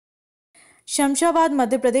शमशाबाद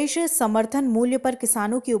मध्य प्रदेश समर्थन मूल्य पर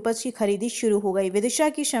किसानों की उपज की खरीदी शुरू हो गई। विदिशा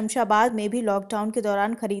की शमशाबाद में भी लॉकडाउन के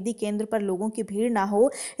दौरान खरीदी केंद्र पर लोगों की भीड़ ना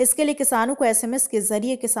हो, इसके लिए किसानों को एसएमएस के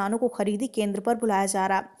जरिए किसानों को खरीदी केंद्र पर बुलाया जा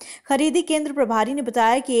रहा। खरीदी केंद्र प्रभारी ने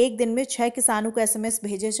बताया कि एक दिन में 6 किसानों को एसएमएस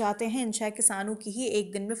भेजे जाते हैं। इन 6 किसानों की ही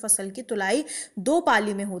एक दिन में फसल की तुलाई 2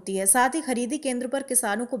 पाली में होती है। साथ ही खरीदी केंद्र पर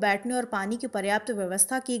किसानों को बैठने और पानी की पर्याप्त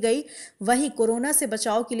व्यवस्था की गई। वहीं कोरोना से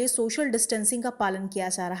बचाव के लिए सोशल डिस्टेंसिंग का पालन किया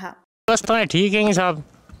जा रहा। व्यवस्थाएं ठीक हैं साहब,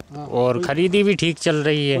 और खरीदी भी ठीक चल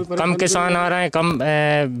रही है। कम किसान आ रहे हैं, कम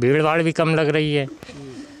भीड़ भाड़ भी कम लग रही है।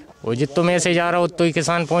 वो जितो मैसेज आ रहा हो तो ही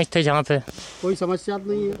किसान पहुंचते जहाँ पे। कोई समस्या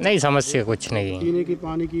नहीं है? नहीं, समस्या कुछ नहीं है। पीने की,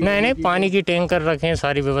 पानी की? नहीं, पानी की टैंकर रखे हैं,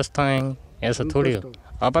 सारी व्यवस्थाएं हैं, ऐसा थोड़ी हो।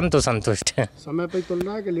 अपन तो संतुष्ट है। समय पे चल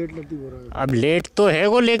रहा है कि लेट हो रहा है? अब लेट तो है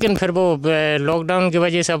वो, लेकिन फिर वो लॉकडाउन की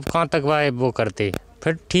वजह से अब कहाँ तक वो करते,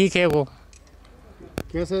 फिर ठीक है वो।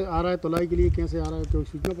 कैसे आ रहा है तुलाई के लिए, कैसे आ रहा है, तो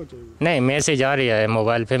सूचना पर चाहिए? नहीं, मैसेज आ रहा है,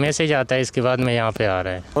 मोबाइल पे मैसेज आता है, इसके बाद में यहाँ पे आ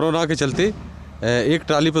रहा है। कोरोना के चलते एक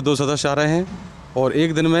ट्राली पर 2 सदस्य आ रहे हैं और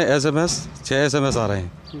एक दिन में एसएमएस 6 एसएमएस आ रहे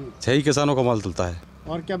हैं। 6 ही किसानों का माल चलता है।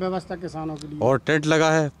 और क्या व्यवस्था किसानों के लिए? और टेंट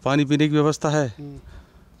लगा है, पानी पीने की व्यवस्था है,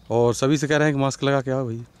 और सभी से कह रहे हैं कि मास्क लगा के आओ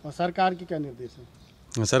भाई। और सरकार की क्या निर्देश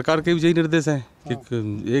है? सरकार के भी यही निर्देश हैं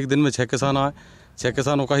कि एक दिन में 6 किसान आए, 6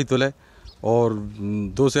 किसानों का ही तुले, और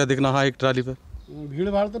 2 से अधिक ना एक ट्राली पर। भीड़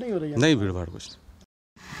भाड़ तो नहीं हो रही है? नहीं, भीड़ भाड़ कुछ नहीं।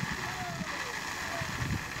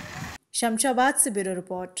 शमशाबाद से ब्यूरो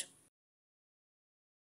रिपोर्ट।